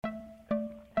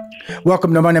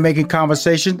Welcome to Money Making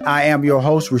Conversation. I am your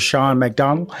host, Rushion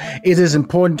McDonald. It is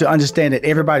important to understand that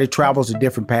everybody travels a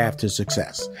different path to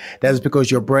success. That is because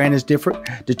your brand is different.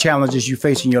 The challenges you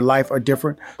face in your life are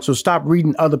different. So stop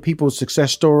reading other people's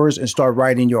success stories and start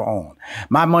writing your own.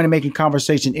 My Money Making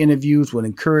Conversation interviews will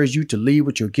encourage you to lead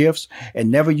with your gifts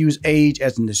and never use age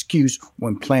as an excuse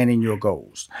when planning your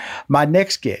goals. My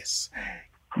next guest,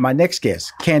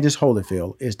 Candace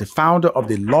Holyfield, is the founder of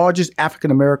the largest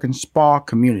African-American spa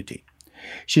community.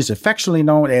 She's affectionately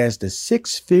known as the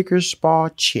Six-Figure Spa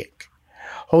Chick.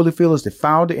 Holyfield is the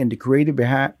founder and the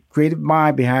creative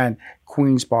mind behind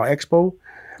Queen Spa Expo.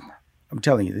 I'm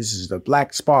telling you, this is the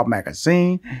Black Spa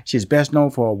magazine. She's best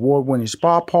known for award-winning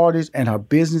spa parties and her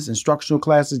business instructional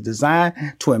classes designed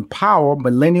to empower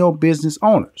millennial business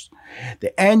owners.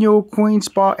 The annual Queen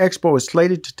Spa Expo is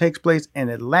slated to take place in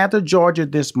Atlanta, Georgia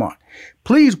this month.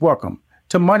 Please welcome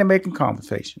to Money Making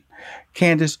Conversation,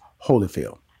 Candace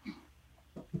Holyfield.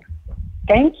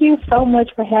 Thank you so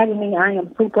much for having me. I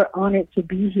am super honored to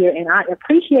be here, and I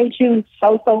appreciate you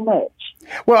so much.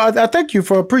 Well, I thank you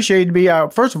for appreciating me.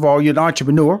 First of all, you're an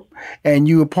entrepreneur, and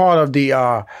you are part of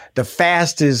the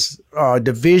fastest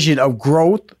division of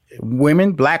growth,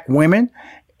 Black women,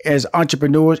 as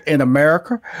entrepreneurs in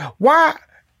America. Why,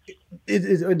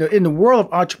 in the world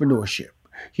of entrepreneurship,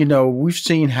 we've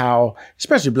seen how,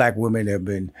 especially Black women have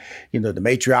been, the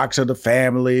matriarchs of the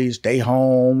family, stay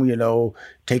home,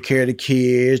 take care of the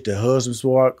kids, the husbands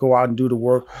go out and do the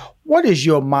work. What is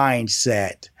your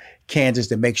mindset, Candace,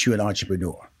 that makes you an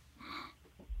entrepreneur?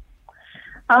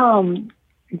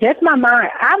 Just my mind.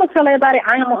 I would tell everybody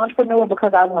I am an entrepreneur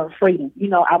because I want freedom.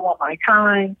 I want my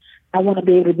time. I want to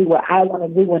be able to do what I want to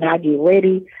do when I get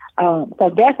ready.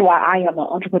 So that's why I am an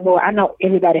entrepreneur. I know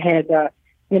everybody has their,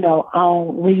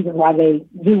 own reason why they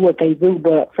do what they do.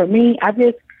 But for me, I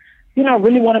just,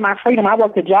 really wanted my freedom. I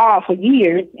worked a job for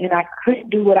years and I couldn't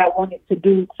do what I wanted to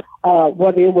do,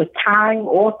 whether it was time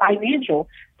or financial.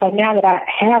 So now that I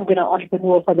have been an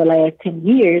entrepreneur for the last 10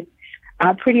 years,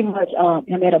 I pretty much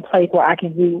am at a place where I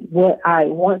can do what I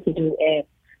want to do. And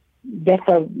that's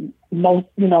the most,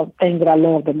 thing that I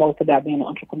love the most about being an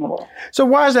entrepreneur. So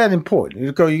why is that important?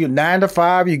 Because you get 9 to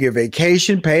 5, you get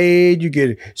vacation paid, you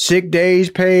get sick days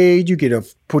paid, you get a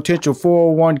potential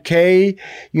 401k,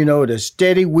 the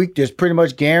steady week that's pretty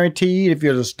much guaranteed if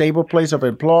you're in a stable place of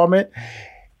employment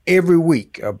every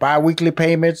week, bi-weekly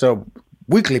payments or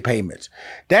weekly payments.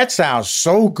 That sounds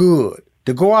so good.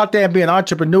 To go out there and be an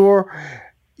entrepreneur,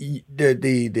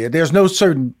 there's no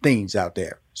certain things out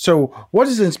there. So what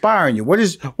is inspiring you? What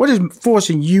is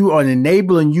forcing you or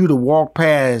enabling you to walk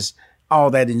past all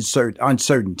that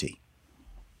uncertainty?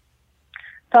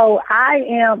 So I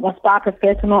am a spa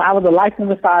professional. I was a licensed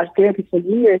massage therapist for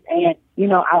years, and,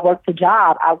 I worked a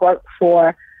job. I worked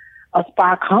for a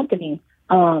spa company,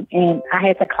 and I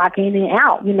had to clock in and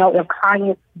out. If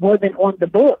clients wasn't on the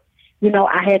book,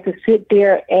 I had to sit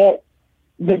there at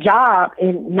the job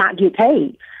and not get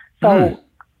paid. So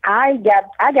I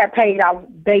got paid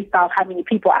out based off how many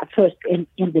people I touched in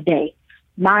the day.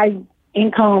 My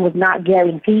income was not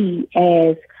guaranteed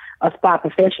as a spa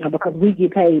professional because we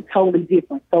get paid totally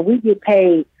different. So we get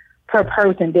paid per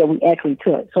person that we actually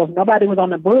touch. So if nobody was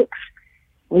on the books,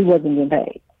 we wasn't getting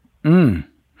paid.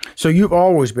 So you've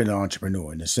always been an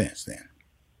entrepreneur in a sense then?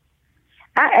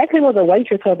 I actually was a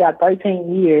waitress for about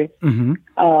 13 years. And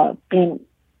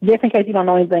just in case you don't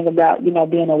know anything about,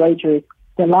 being a waitress,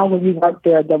 the longer you work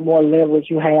there, the more leverage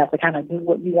you have to kind of do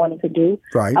what you wanted to do.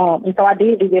 Right. And so I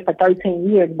did do that for 13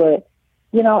 years, but,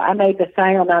 I made the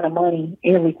same amount of money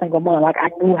every single month. Like I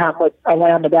knew how much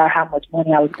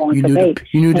money I was going to make.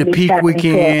 You knew the peak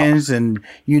weekends and,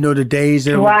 the days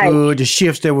that were good, the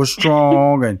shifts that were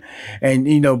strong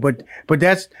but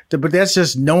that's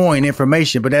just knowing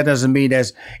information, but that doesn't mean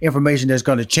that's information that's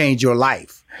going to change your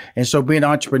life. And so being an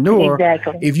entrepreneur,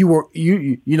 exactly. If you were,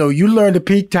 you learn the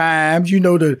peak times,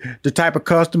 the type of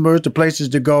customers, the places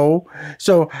to go.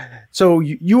 So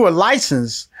you were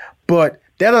licensed, but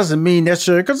that doesn't mean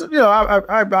necessarily, because,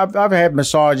 I've had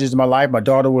massages in my life. My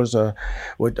daughter was a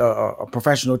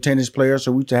professional tennis player,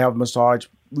 so we used to have massage.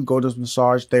 We go to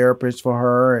massage therapists for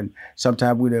her, and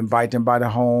sometimes we'd invite them by the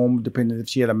home, depending if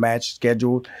she had a match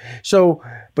scheduled. So,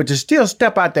 but to still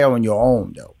step out there on your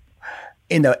own, though,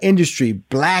 in the industry,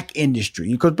 Black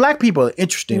industry, because Black people are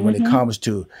interesting when it comes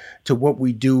to what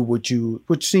we do, which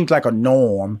seems like a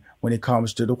norm when it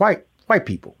comes to the white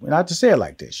people. And I have to say it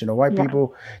like this, white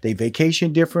people, they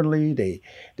vacation differently. They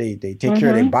take care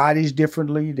of their bodies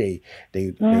differently. They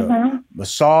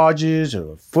massages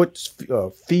or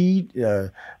feet,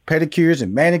 pedicures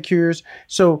and manicures.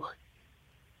 So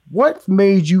what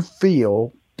made you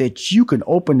feel that you can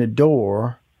open the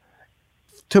door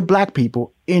to Black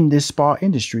people in this spa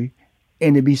industry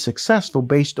and to be successful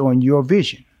based on your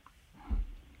vision?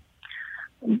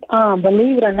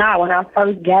 Believe it or not, when I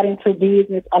first got into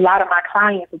business, a lot of my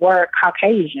clients were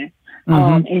Caucasian.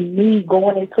 And me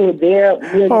going into their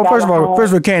first of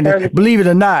all, Candace, believe it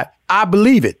or not, I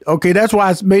believe it. Okay, that's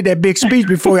why I made that big speech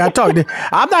before I talked.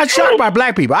 I'm not shocked by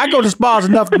Black people. I go to spas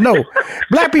enough to know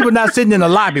Black people not sitting in the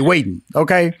lobby waiting.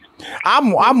 Okay,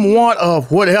 I'm one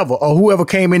of whatever or whoever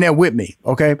came in there with me.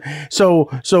 Okay, so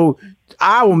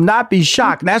I will not be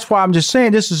shocked. And that's why I'm just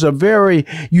saying this is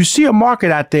you see a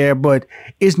market out there, but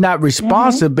it's not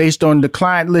responsive based on the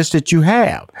client list that you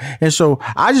have. And so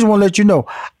I just want to let you know,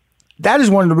 that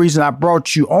is one of the reasons I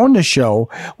brought you on the show,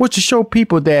 was to show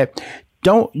people that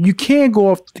you can't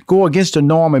go against the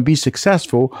norm and be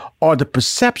successful, or the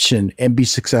perception and be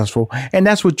successful. And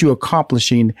that's what you're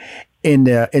accomplishing in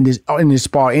this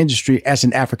spa industry as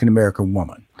an African-American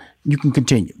woman. You can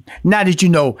continue. Now that you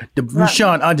know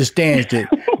Rushion understands it,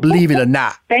 believe it or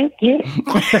not. Thank you.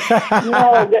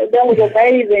 That was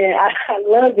amazing. I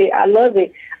love it. I love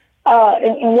it.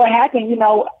 And what happened,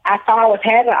 I thought I was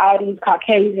having all these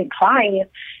Caucasian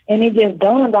clients, and it just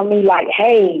dawned on me like,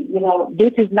 hey,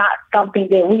 this is not something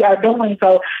that we are doing.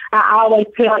 So I always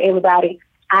tell everybody,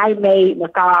 I made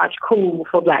massage cool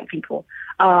for Black people.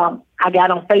 I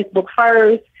got on Facebook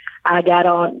first. I got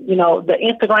on, the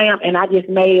Instagram, and I just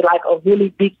made like a really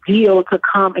big deal to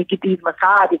come and get these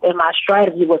massages. And my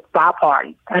strategy was spa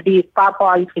parties. I did spa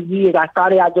parties for years. I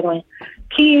started out doing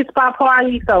kids spa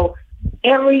parties. So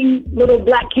every little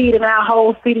Black kid in our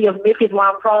whole city of Memphis, where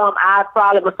I'm from, I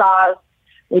probably massaged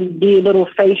and did little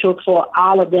facials for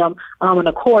all of them. And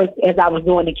of course, as I was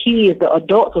doing the kids, the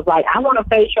adults was like, I want a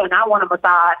facial and I want a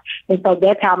massage. And so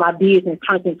that's how my business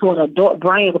turned into an adult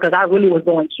brand, because I really was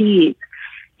doing kids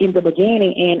in the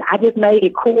beginning, and I just made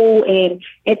it cool. And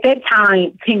at that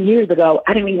time, 10 years ago,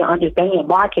 I didn't even understand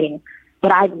marketing,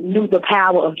 but I knew the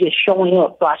power of just showing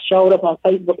up. So I showed up on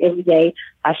Facebook every day.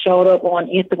 I showed up on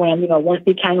Instagram, once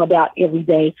it came about every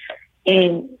day.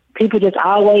 And people just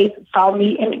always saw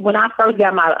me. And when I first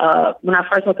got when I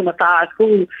first went to massage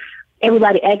school,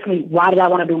 everybody asked me, why did I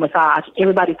want to do massage?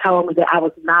 Everybody told me that I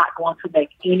was not going to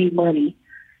make any money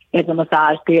as a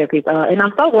massage therapist. And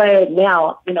I'm so glad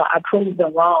now, I proved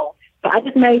them wrong. But I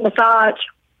just made massage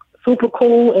super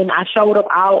cool, and I showed up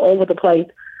all over the place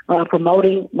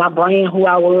promoting my brand, who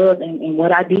I was, and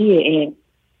what I did. And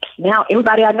now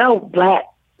everybody I know, Black,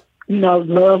 loves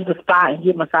the spa and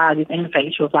get massages and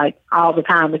facials like all the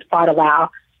time. It's part of our,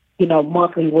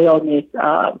 monthly wellness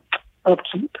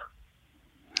upkeep.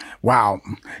 Wow.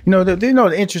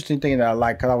 The interesting thing that I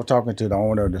like, because I was talking to the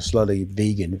owner of the Slutty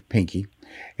Vegan, Pinky,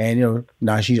 and,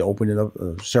 now she's opening up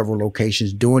several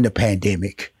locations during the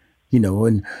pandemic,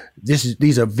 and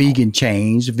these are vegan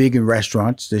chains, vegan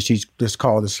restaurants that she's just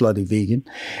called the Slutty Vegan.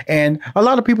 And a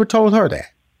lot of people told her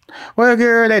that, well,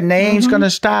 girl, that name's going to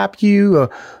stop you.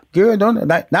 Girl,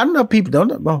 not enough people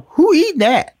don't know. Who eat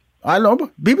that? I don't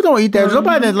know. People don't eat that.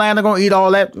 Nobody in Atlanta going to eat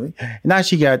all that. Now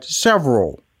she got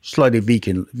several Slutty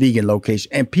vegan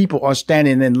locations, and people are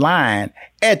standing in line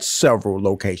at several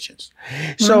locations.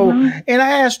 So, and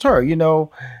I asked her,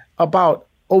 about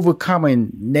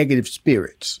overcoming negative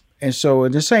spirits. And so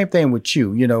the same thing with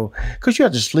you, because you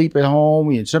have to sleep at home,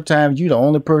 and sometimes you're the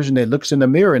only person that looks in the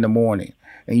mirror in the morning,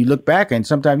 and you look back, and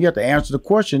sometimes you have to answer the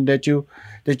question that you're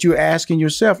asking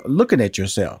yourself, looking at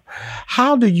yourself.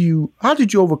 How did you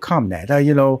overcome that?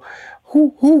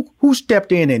 Who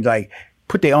stepped in and like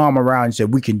put their arm around and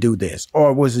said, we can do this?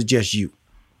 Or was it just you?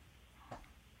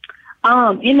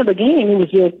 In the beginning, it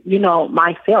was just,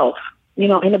 myself. In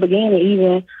the beginning,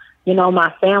 even,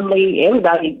 my family,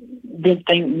 everybody didn't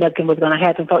think nothing was going to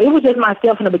happen. So it was just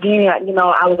myself in the beginning. I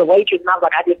was a waitress, and I was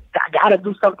like, I got to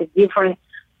do something different.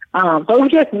 So it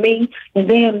was just me. And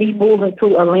then me moving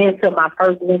to Atlanta, my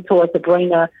first mentor,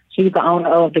 Sabrina, she's the owner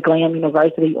of the Glam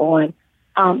University in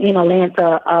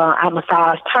Atlanta. I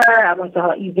massaged her. I went to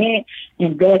her event,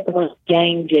 and that's when the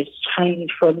game just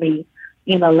changed for me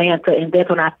in Atlanta. And that's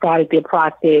when I started the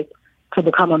process to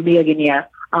become a millionaire.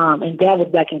 And that was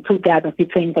back in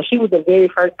 2015. So she was the very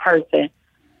first person,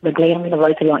 the Glam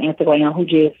University on Instagram, who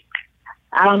just,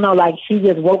 I don't know, like she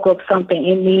just woke up something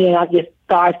in me, and I just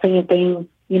started seeing things,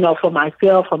 for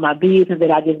myself, for my business that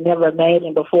I just never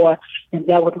imagined before. And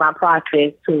that was my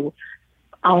process to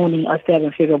owning a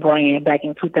 7-figure brand back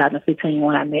in 2015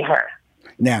 when I met her.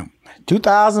 Now,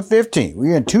 2015,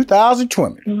 we're in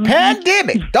 2020.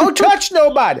 Pandemic. Don't touch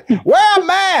nobody. Wear a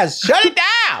mask. Shut it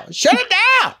down. Shut it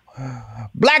down.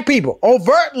 Black people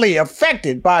overtly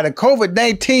affected by the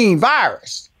COVID-19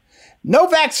 virus. No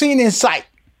vaccine in sight.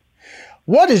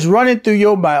 What is running through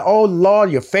your mind? Oh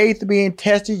Lord, your faith being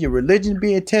tested, your religion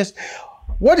being tested.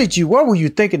 What were you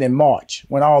thinking in March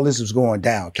when all this was going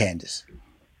down, Candace?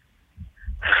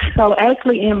 So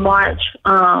actually in March,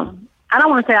 I don't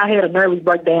want to say I had a nervous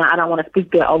breakdown. I don't want to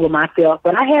speak that over myself,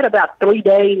 but I had about 3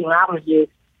 days when I was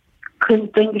just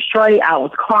couldn't think straight. I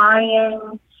was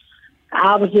crying.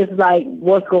 I was just like,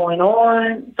 what's going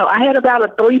on? So I had about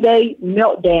a 3-day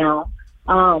meltdown.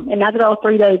 And after those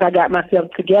 3 days, I got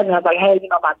myself together. And I was like, hey,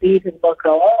 my business must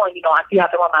go on. I still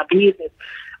have to run my business.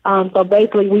 So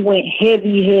basically, we went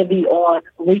heavy on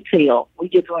retail. We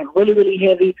just went really, really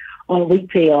heavy on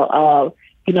retail.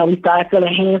 We started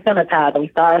selling hand sanitizer. We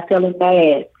started selling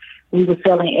masks. We were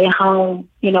selling at-home,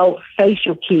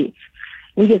 facial kits.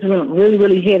 We just went really,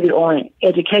 really heavy on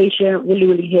education, really,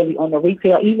 really heavy on the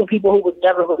retail. Even people who was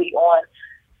never really on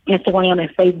Instagram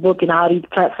and Facebook and all these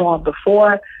platforms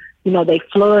before, they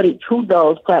flooded to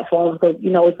those platforms because,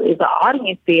 it's an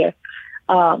audience there.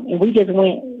 And we just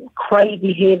went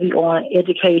crazy heavy on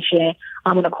education.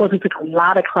 And of course, we took a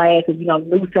lot of classes,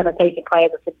 new sanitation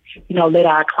classes, let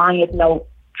our clients know,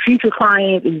 future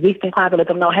clients, existing clients, let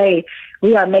them know, hey,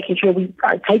 we are making sure we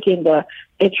are taking the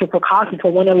extra precautions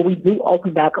for whenever we do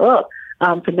open back up,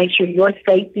 to make sure your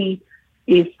safety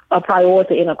is a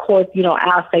priority. And of course,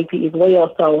 our safety as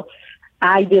well. So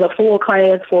I did a full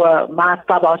class for my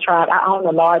Spa Ball Tribe. I own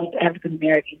the largest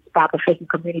African-American spa professional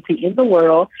community in the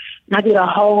world. And I did a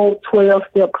whole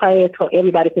 12-step class for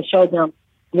everybody to show them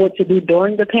what to do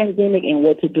during the pandemic and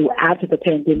what to do after the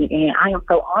pandemic. And I am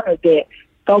so honored that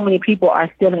so many people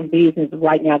are still in business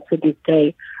right now to this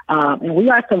day. And we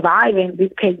are surviving this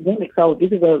pandemic. So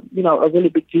this is a really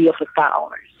big deal for spa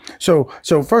owners.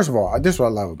 So first of all, this is what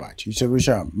I love about you. You said,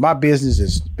 Rashawn, my business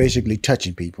is basically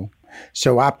touching people.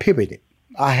 So I pivoted.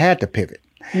 I had to pivot.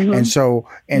 Mm-hmm. And so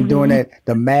in doing that,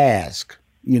 the mask,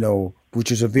 which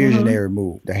is a visionary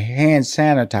move, the hand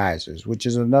sanitizers, which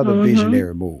is another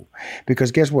visionary move,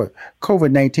 because guess what?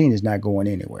 COVID-19 is not going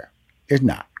anywhere. It's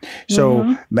not.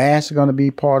 So masks are going to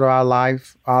be part of our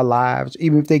lives,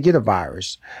 even if they get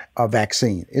a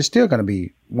vaccine, it's still going to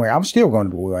be I'm still going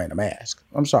to be wearing a mask.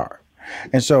 I'm sorry.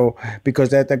 And so,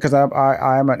 because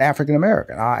I am an African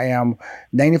American, I am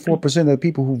 94% of the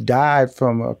people who've died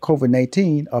from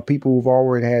COVID-19 are people who've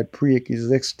already had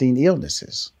pre-existing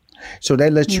illnesses. So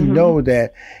that lets you know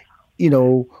that,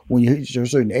 when you're a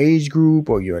certain age group,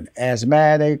 or you're an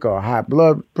asthmatic, or high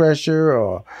blood pressure,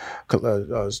 or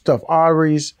stuffed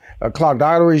arteries, clogged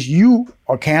arteries,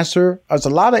 or cancer. There's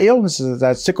a lot of illnesses,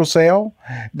 that sickle cell,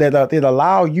 that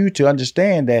allow you to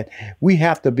understand that we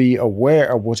have to be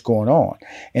aware of what's going on.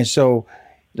 And so,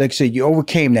 like I said, you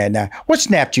overcame that. Now, what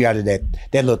snapped you out of that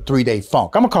little 3-day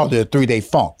funk? I'm going to call it a 3-day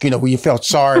funk, where you felt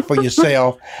sorry for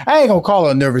yourself. I ain't going to call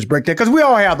it a nervous breakdown, because we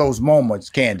all have those moments,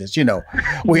 Candace,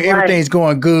 where everything's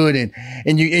going good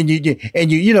and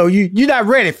you're not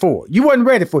ready for it. You wasn't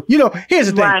ready for it.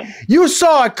 Here's the thing. You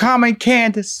saw it coming,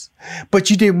 Candace, but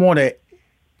you didn't want to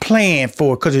plan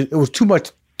for it because it was too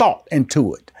much thought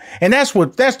into it. And that's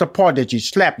the part that you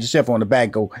slap yourself on the back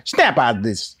and go, snap out of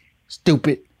this,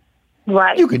 stupid.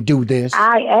 Right. You can do this.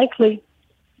 I actually,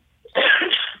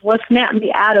 what snapped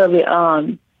me out of it,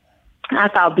 I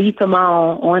saw B.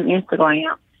 Simone on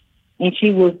Instagram, and she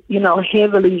was,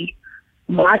 heavily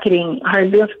marketing her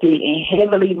lipstick and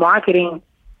heavily marketing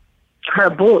her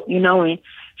book, and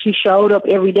she showed up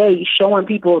every day showing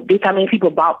people this how many people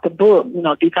bought the book,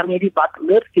 this how many people bought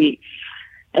the lipstick.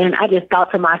 And I just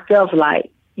thought to myself,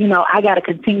 like, I got to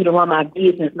continue to run my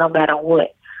business no matter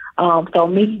what. So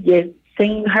me just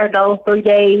seeing her those 3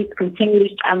 days continue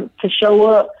to show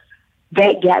up,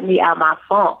 that got me out of my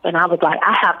funk. And I was like,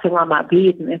 I have to run my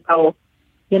business. And so,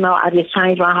 I just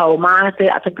changed my whole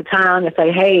mindset. I took the time to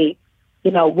say, hey,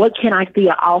 what can I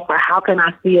still offer? How can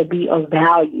I still be of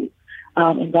value?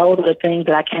 And those are the things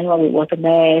that I came up with the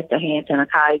mask, the hand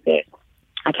sanitizer.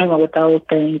 I came up with those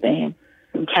things and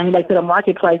came back to the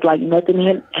marketplace like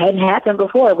nothing hadn't happened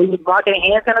before. We was marketing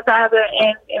hand sanitizer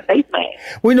and face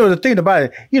masks. Well, the thing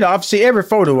about it, I've seen every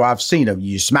photo I've seen of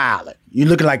you smiling. You're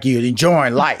looking like you're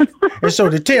enjoying life. And so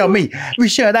to tell me,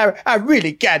 Rashawn, I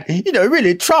really got, it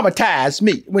really traumatized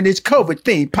me when this COVID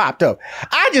thing popped up.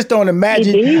 I just don't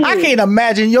imagine, I can't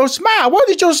imagine your smile. Where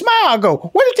did your smile go?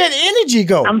 Where did that energy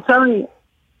go? I'm telling you,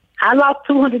 I lost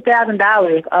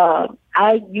 $200,000.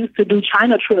 I used to do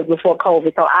China trips before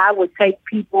COVID, so I would take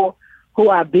people who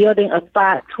are building a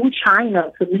spot to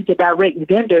China to meet the direct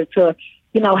vendor. To,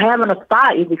 having a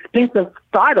spot is expensive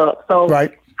startup. So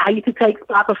I used to take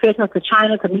spa professionals to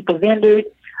China to meet the vendors.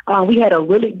 We had a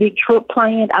really big trip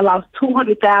planned. I lost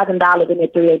 $200,000 in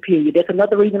that 3-day period. That's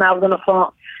another reason I was in a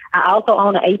funk. I also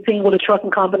own an 18-wheeler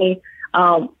trucking company.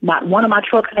 One of my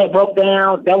trucks had broke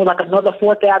down. That was like another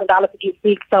 $4,000 to get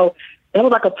fixed. So that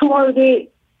was like a 240.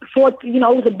 It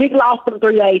was a big loss for the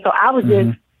 3 days. So I was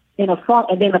just in a funk.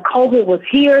 And then the COVID was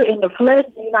here in the flesh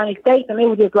in the United States, and it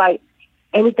was just like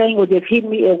everything was just hitting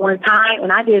me at one time,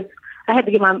 and I had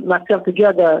to get myself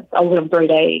together over them 3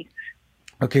 days.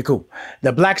 Okay, cool.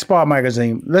 The Black Spa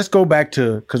magazine. Let's go back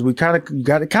to, because we kind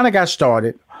of got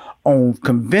started on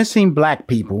convincing Black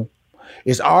people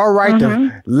it's all right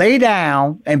to lay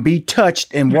down and be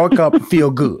touched and wake up and feel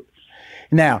good.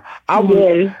 Now, how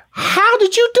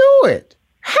did you do it?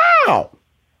 How?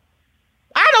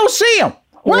 I don't see them.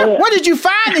 Where did you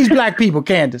find these Black people,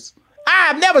 Candace? I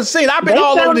have never seen. I've been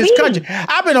all over this country.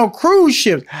 I've been on cruise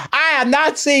ships. I have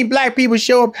not seen Black people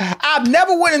show up. I've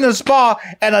never went in a spa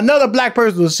and another Black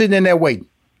person was sitting in there waiting.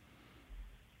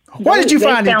 Where did you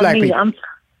find these Black people?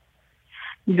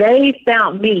 They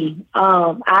found me.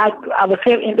 I was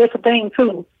here, and that's the thing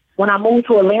too. When I moved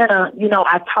to Atlanta,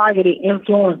 I targeted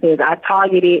influencers. I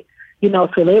targeted,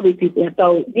 celebrities. And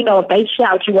so, if they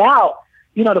shout you out,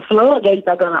 the floodgates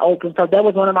are going to open. So that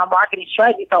was one of my marketing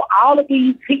strategies. So all of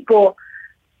these people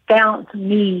found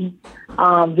me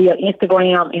via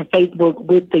Instagram and Facebook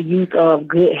with the use of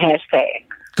good hashtags.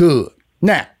 Good.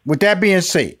 Now, with that being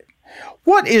said,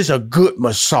 what is a good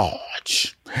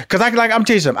massage? Because I'm telling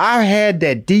you something. I had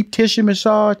that deep tissue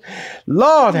massage.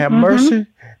 Lord have mercy.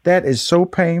 That is so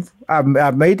painful.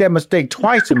 I've made that mistake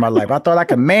twice in my life. I thought I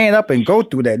could man up and go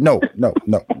through that. No.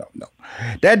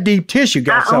 That deep tissue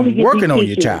got something working on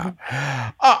you, child.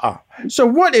 So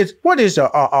what is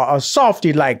a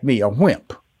softy like me, a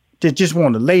wimp, that just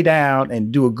want to lay down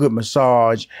and do a good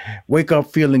massage, wake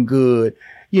up feeling good?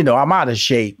 I'm out of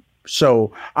shape.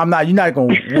 So you're not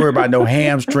going to worry about no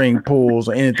hamstring pulls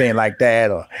or anything like that,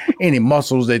 or any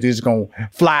muscles that just going to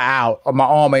fly out, or my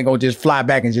arm ain't going to just fly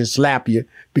back and just slap you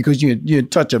because you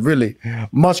touch a really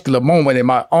muscular moment in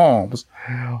my arms.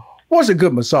 What's a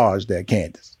good massage there,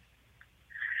 Candace?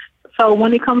 So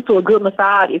when it comes to a good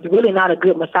massage, it's really not a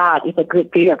good massage. It's a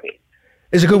good therapy.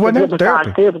 It's a good one?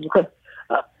 Therapy. Because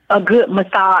a good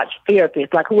massage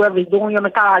therapist, like whoever's doing your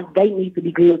massage, they need to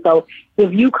be good. So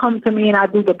if you come to me and I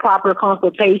do the proper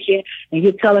consultation and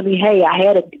you're telling me, hey,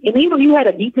 and even if you had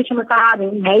a deep tissue massage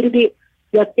and you hated it,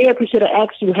 your therapist should have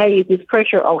asked you, hey, is this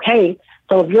pressure okay?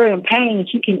 So if you're in pain,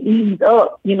 she can ease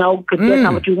up, because that's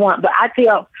not what you want. But I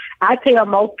tell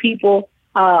most people,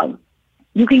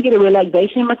 you can get a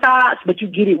relaxation massage, but you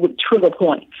get it with trigger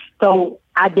points. So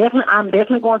I'm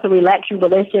definitely going to relax you,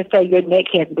 but let's just say your neck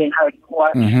has been hurting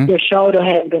or your shoulder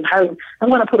has been hurting. I'm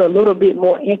going to put a little bit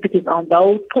more emphasis on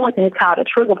those points, and it's called a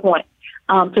trigger point,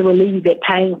 to relieve that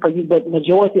pain for you. But the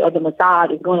majority of the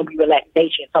massage is going to be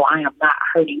relaxation, so I am not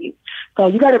hurting you. So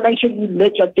you got to make sure you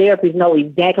let your therapist know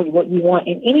exactly what you want.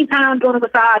 And anytime during a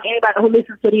massage, anybody who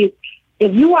listens to this,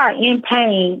 if you are in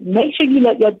pain, make sure you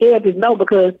let your therapist know,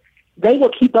 because they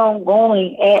will keep on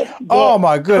going at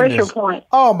that pressure point.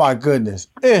 Oh, my goodness.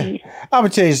 I'm going to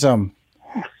tell you something.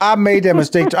 I made that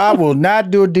mistake. I will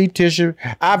not do a deep tissue.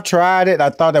 I've tried it. I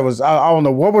thought that was, I don't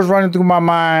know what was running through my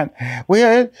mind.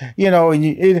 Well,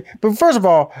 but first of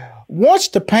all, once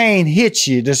the pain hits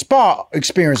you, the spa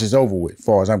experience is over with, as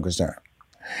far as I'm concerned.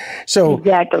 So,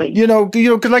 exactly.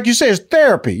 Because like you said, it's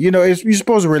therapy. You're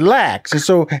supposed to relax. And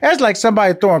so that's like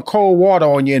somebody throwing cold water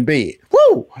on you in bed.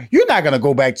 Woo! You're not going to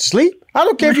go back to sleep. I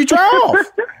don't care if you try off.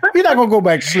 You're not going to go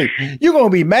back to sleep. You're going to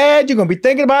be mad. You're going to be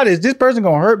thinking about it. Is this person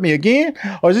going to hurt me again?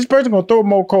 Or is this person going to throw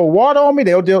more cold water on me?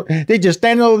 They just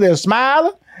standing over there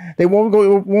smiling. They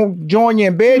won't join you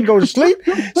in bed and go to sleep.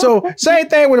 So same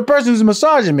thing with the person who's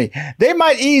massaging me. They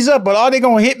might ease up, but are they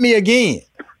going to hit me again?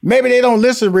 Maybe they don't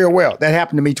listen real well. That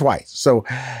happened to me twice. So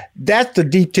that's the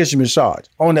deep tissue massage.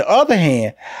 On the other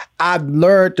hand, I've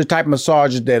learned the type of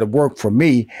massages that have worked for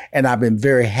me, and I've been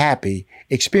very happy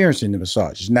experiencing the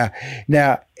massages. Now,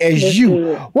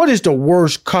 what is the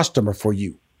worst customer for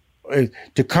you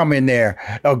to come in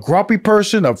there? A grumpy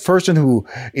person, a person who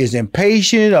is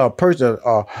impatient, a person,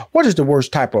 what is the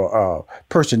worst type of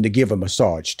person to give a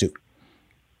massage to?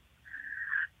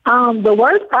 The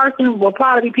worst person will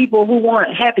probably be people who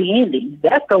want happy endings.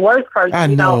 That's the worst person. I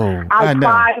know. I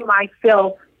pride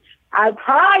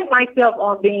myself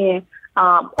on being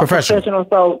professional.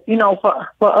 So,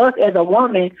 for us as a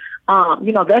woman,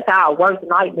 that's our worst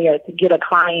nightmare, to get a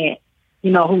client,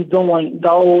 who's doing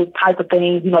those type of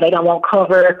things. They don't want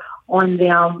cover on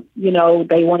them.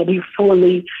 They want to be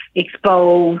fully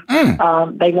exposed.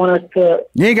 They want us to.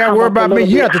 You ain't got to worry about me.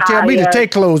 You have to tell me to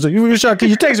take clothes off. Can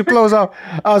you take some clothes off?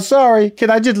 Sorry. Can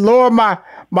I just lower my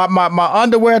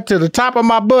underwear to the top of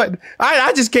my butt?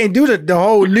 I just can't do the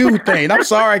whole nude thing. I'm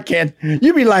sorry, Ken.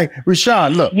 You be like,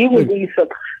 Rashawn, look. You would be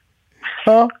surprised.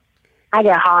 Huh? I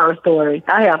got horror stories.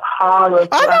 I have horror stories.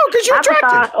 I know, because you're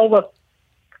attractive.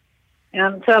 And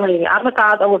I'm telling you, I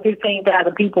massaged over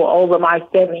 15,000 people over my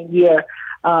 7-year,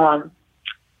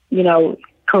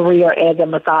 career as a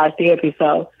massage therapist.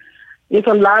 So it's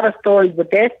a lot of stories, but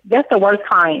that's the worst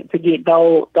kind to get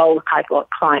those type of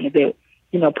clients that,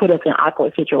 put us in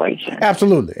awkward situations.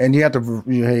 Absolutely. And you have to,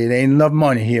 hey, there ain't enough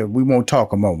money here. We won't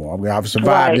talk no more. I've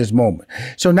survived this moment.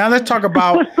 So now let's talk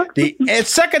about the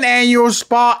second annual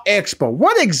Spa Expo.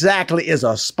 What exactly is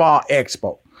a Spa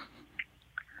Expo?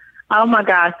 Oh my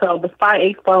God. So the Spa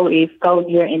Expo is so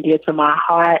near and dear to my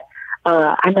heart.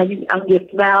 I know I'm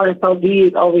just smiling so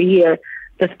big over here.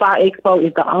 The Spa Expo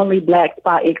is the only Black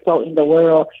Spa Expo in the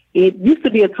world. It used to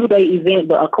be a 2-day event,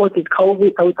 but of course it's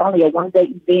COVID, so it's only a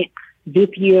 1-day event. This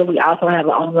year, we also have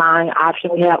an online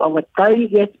option. We have over 30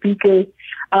 guest speakers,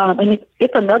 and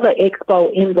it's another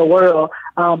expo in the world,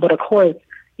 but of course,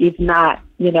 it's not,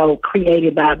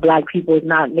 created by Black people. It's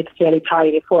not necessarily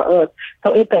targeted for us.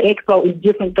 So at the expo, it's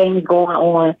different things going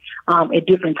on at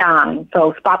different times.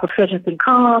 So spa professionals can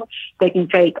come. They can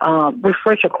take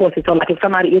refresher courses. So like if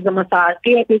somebody is a massage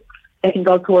therapist, they can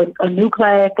go to a new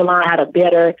class to learn how to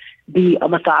better be a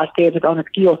massage therapist on a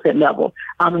skill set level.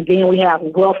 And then we have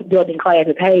wealth building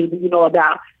classes. Hey, do you know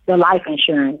about the life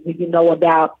insurance? Do you know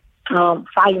about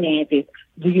finances?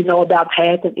 Do you know about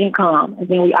passive income? And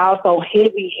then we also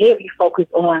heavy focus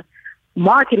on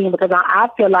marketing, because I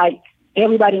feel like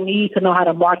everybody needs to know how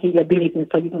to market your business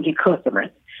so you can get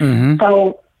customers. Mm-hmm.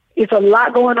 So it's a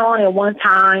lot going on at one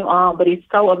time, but it's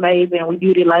so amazing. We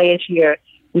did it last year.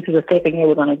 This is the second year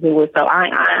we're going to do it. So I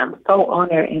am so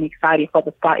honored and excited for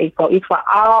the Spa Expo. It's for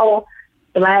all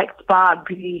Black spa,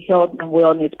 beauty, health, and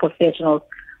wellness professionals.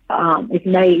 It's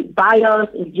made by us.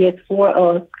 It's just for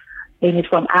us. And it's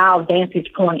from our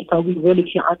vantage point, so we really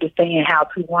can understand how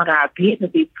to run our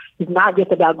businesses. It's not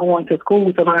just about going to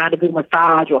school to learn how to do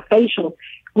massage or facial.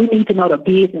 We need to know the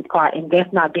business part, and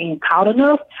that's not being taught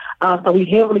enough. So we're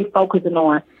heavily focusing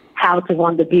on how to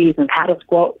run the business, how to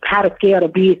scale the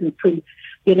business to,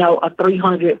 a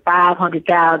 $300,000,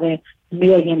 $500,000, $1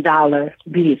 million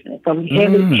business. So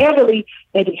we're heavily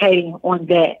educating on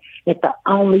that. It's the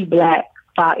only Black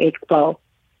Spa Expo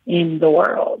in the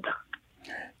world.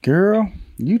 Girl,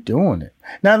 you doing it.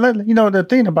 Now, the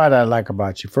thing about I like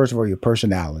about you, first of all, your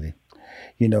personality,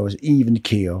 is even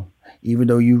kill. Even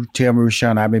though you tell me,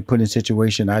 Rushion, I've been put in a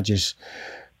situation, I just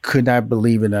could not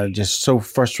believe it. I'm just so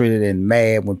frustrated and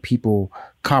mad when people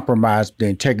compromise the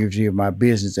integrity of my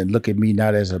business and look at me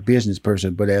not as a business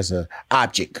person, but as an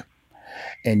object.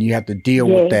 And you have to deal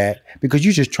with that because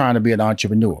you're just trying to be an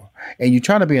entrepreneur. And you're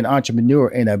trying to be an entrepreneur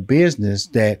in a business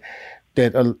that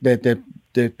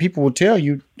people will tell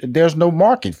you there's no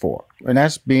market for, and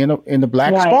that's being in the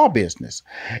Black spa business.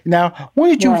 Now, when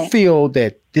did you feel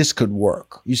that this could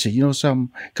work? You said, something,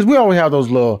 because we always have those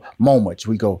little moments.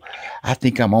 We go, I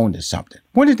think I'm on to something.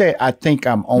 When did that I think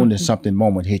I'm on to something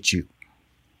moment hit you?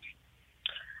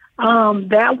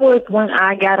 That was when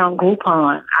I got on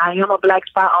Groupon. I am a Black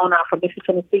spa owner from Memphis,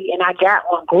 Tennessee, and I got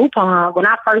on Groupon. When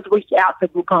I first reached out to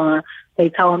Groupon, they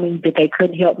told me that they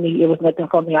couldn't help me. It was nothing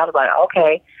for me. I was like,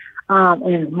 okay.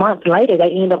 And months later,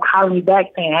 they ended up calling me back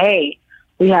saying, hey,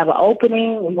 we have an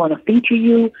opening. We want to feature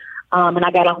you. And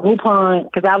I got on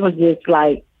Groupon because I was just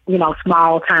like,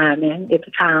 small time at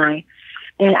the time.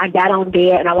 And I got on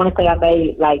there, and I want to say I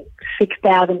made like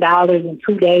 $6,000 in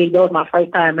 2 days. That was my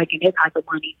first time making that type of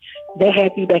money. They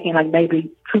had me back in like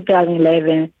maybe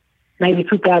 2011, maybe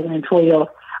 2012.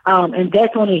 And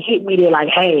that's when it hit me. They're like,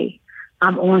 hey,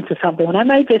 I'm on to something. When I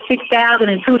made that $6,000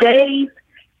 in 2 days,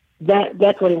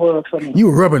 that's what it was for me. You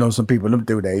were rubbing on some people them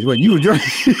 2 days. When you were your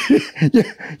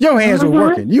hands were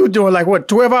working. You were doing like what,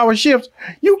 12-hour shifts?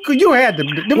 You had them.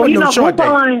 There wasn't no short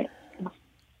day.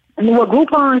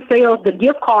 Groupon sells the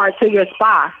gift card to your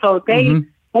spa, so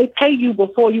they pay you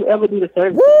before you ever do the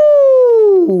service.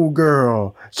 Woo,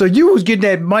 girl! So you was getting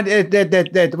that money,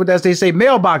 that what does they say,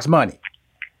 mailbox money?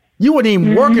 You weren't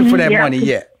even working for that money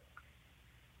yet.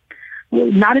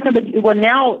 Not in the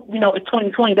now, it's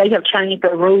 2020. They have changed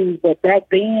the rules, but back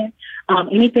then,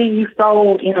 anything you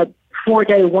sold in a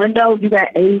 4-day window, you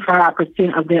got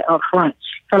 85% of that up front.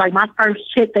 So, like my first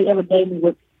check they ever gave me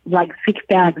was like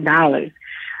 $6,000,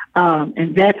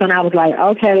 and that's when I was like,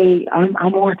 okay, I'm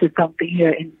on to something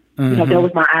here, and that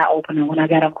was my eye opener when I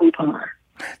got on Groupon.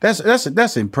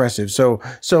 That's impressive. So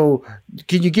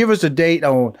can you give us a date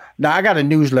on? Now I got a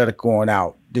newsletter going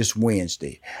out this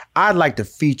Wednesday. I'd like to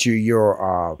feature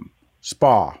your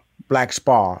spa Black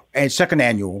Spa and second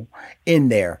annual in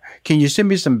there. Can you send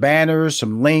me some banners,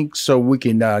 some links so we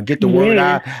can get the word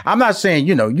out? I'm not saying,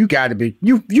 you got to be,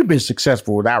 you've been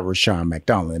successful without Rushion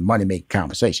McDonald and Money Making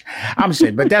Conversation. I'm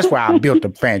saying, but that's why I built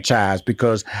the franchise,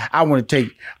 because I want to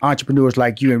take entrepreneurs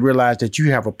like you and realize that you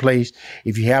have a place.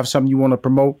 If you have something you want to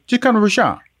promote, just come to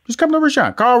Rushion. Just come to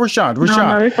Rushion. Call Rushion.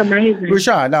 No, it's amazing.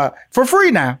 Rushion, for free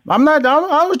now. I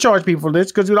don't charge people for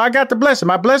this because I got the blessing.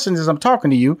 My blessing is I'm talking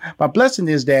to you. My blessing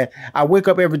is that I wake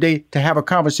up every day to have a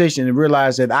conversation and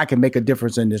realize that I can make a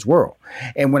difference in this world.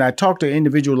 And when I talk to an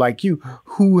individual like you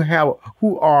who is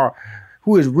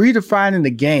redefining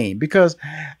the game, because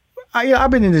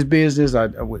I've been in this business.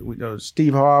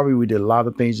 Steve Harvey, we did a lot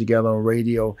of things together on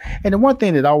radio. And the one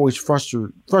thing that always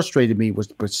frustrated me was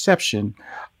the perception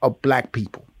of Black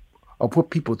people, of what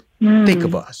people think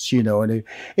of us, and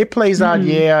it plays out,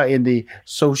 in the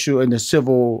social and the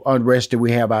civil unrest that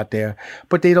we have out there,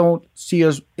 but they don't see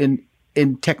us in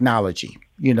technology.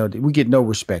 We get no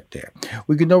respect there.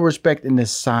 We get no respect in the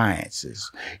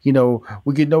sciences. We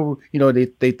get no,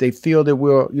 they feel that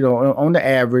we're, on the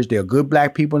average, they're good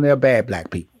Black people and they're bad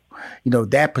Black people.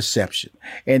 That perception.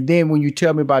 And then when you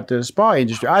tell me about the spa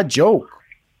industry, I joke.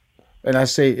 And I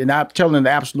say, and I'm telling the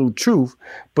absolute truth,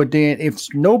 but then if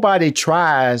nobody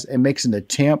tries and makes an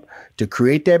attempt to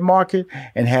create that market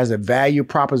and has a value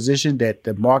proposition that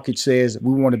the market says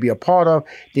we want to be a part of,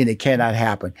 then it cannot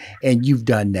happen. And you've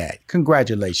done that.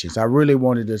 Congratulations. I really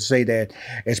wanted to say that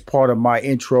as part of my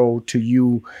intro to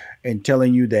you and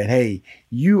telling you that, hey,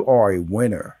 you are a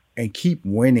winner and keep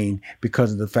winning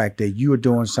because of the fact that you are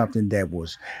doing something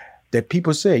that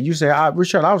people said. You say,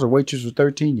 Richard, I was a waitress for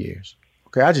 13 years.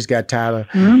 Okay, I just got tired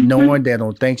of knowing that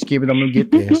on Thanksgiving I'm going to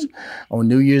get this. On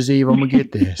New Year's Eve, I'm going to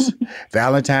get this.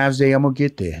 Valentine's Day, I'm going to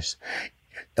get this.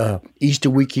 Easter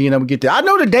weekend, I'm going to get this. I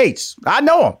know the dates. I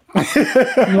know them.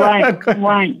 Right.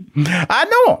 I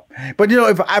know them. But,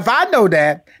 if I know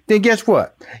that, then guess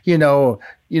what? Then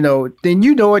you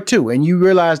know it too. And you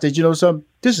realize that, something,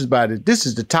 this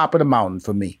is the top of the mountain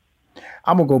for me.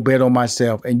 I'm going to go bet on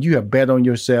myself, and you have bet on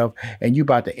yourself, and you're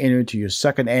about to enter into your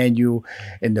second annual.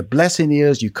 And the blessing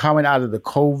is you're coming out of the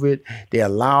COVID. They're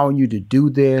allowing you to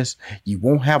do this. You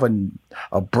won't have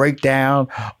a breakdown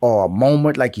or a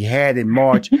moment like you had in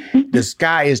March. The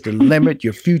sky is the limit.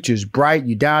 Your future is bright.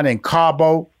 You're down in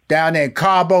Cabo,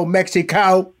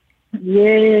 Mexico.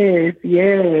 Yes.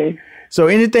 So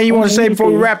anything you want to say before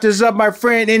we wrap this up, my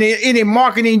friend? Any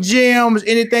marketing gems,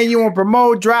 anything you want to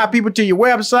promote, drive people to your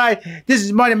website? This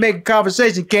is Money Making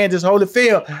Conversation, Candace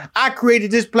Holyfield. I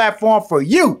created this platform for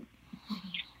you.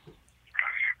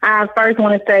 I first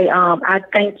want to say I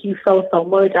thank you so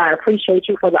much. I appreciate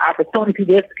you for the opportunity.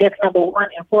 That's number one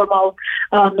and foremost.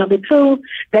 Number two,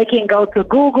 they can go to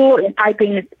Google and type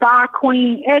in Spa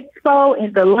Queen Expo,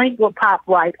 and the link will pop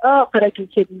right up so they can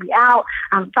check me out.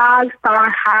 I'm 5-star,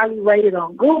 highly rated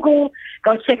on Google.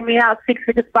 Go check me out.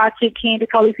 6-Figure Spa Chick, Candace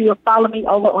Holyfield. Follow me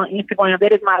over on Instagram.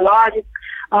 That is my largest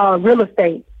real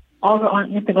estate over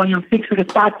on Instagram. 6-Figure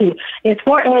Spa Chick. As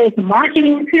far as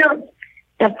marketing tips,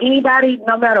 if anybody,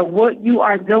 no matter what you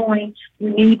are doing, you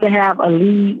need to have a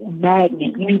lead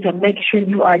magnet. You need to make sure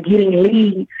you are getting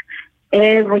leads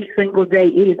every single day.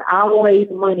 It is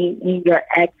always money in your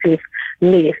active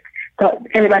list. So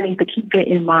everybody needs to keep that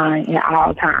in mind at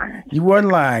all times. You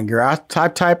wasn't lying, girl. I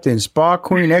typed in Spa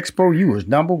Queen Expo. You was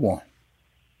number one.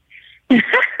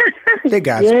 They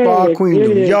got Spa Queen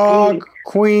New York,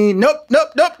 Queen. Nope.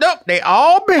 They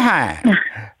all behind.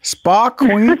 Spa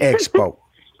Queen Expo.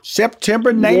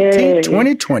 September 19th,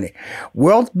 2020.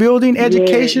 Wealth building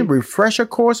education, refresher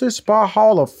courses, Spa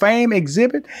Hall of Fame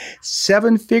exhibit,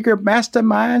 7-figure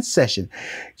mastermind session.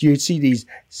 You see these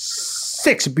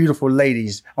 6 beautiful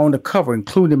ladies on the cover,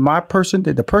 including the person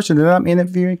that I'm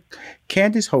interviewing,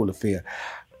 Candace Holyfield.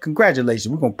 Congratulations.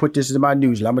 We're going to put this in my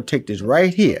newsletter. I'm going to take this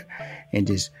right here and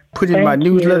just put it in my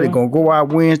newsletter. It's going to go out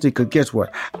Wednesday because guess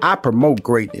what? I promote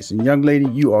greatness. And young lady,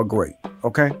 you are great.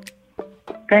 Okay?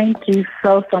 Thank you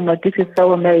so much. This is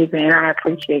so amazing, and I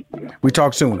appreciate you. We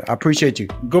talk soon. I appreciate you.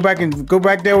 Go back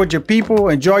there with your people.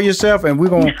 Enjoy yourself, and we're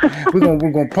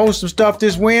gonna post some stuff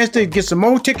this Wednesday. Get some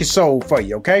more tickets sold for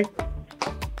you. Okay.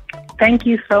 Thank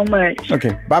you so much.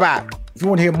 Okay. Bye. If you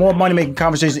want to hear more Money Making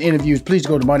Conversation interviews, please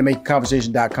go to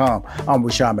moneymakingconversation.com. I'm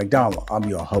Rushion McDonald. I'm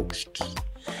your host.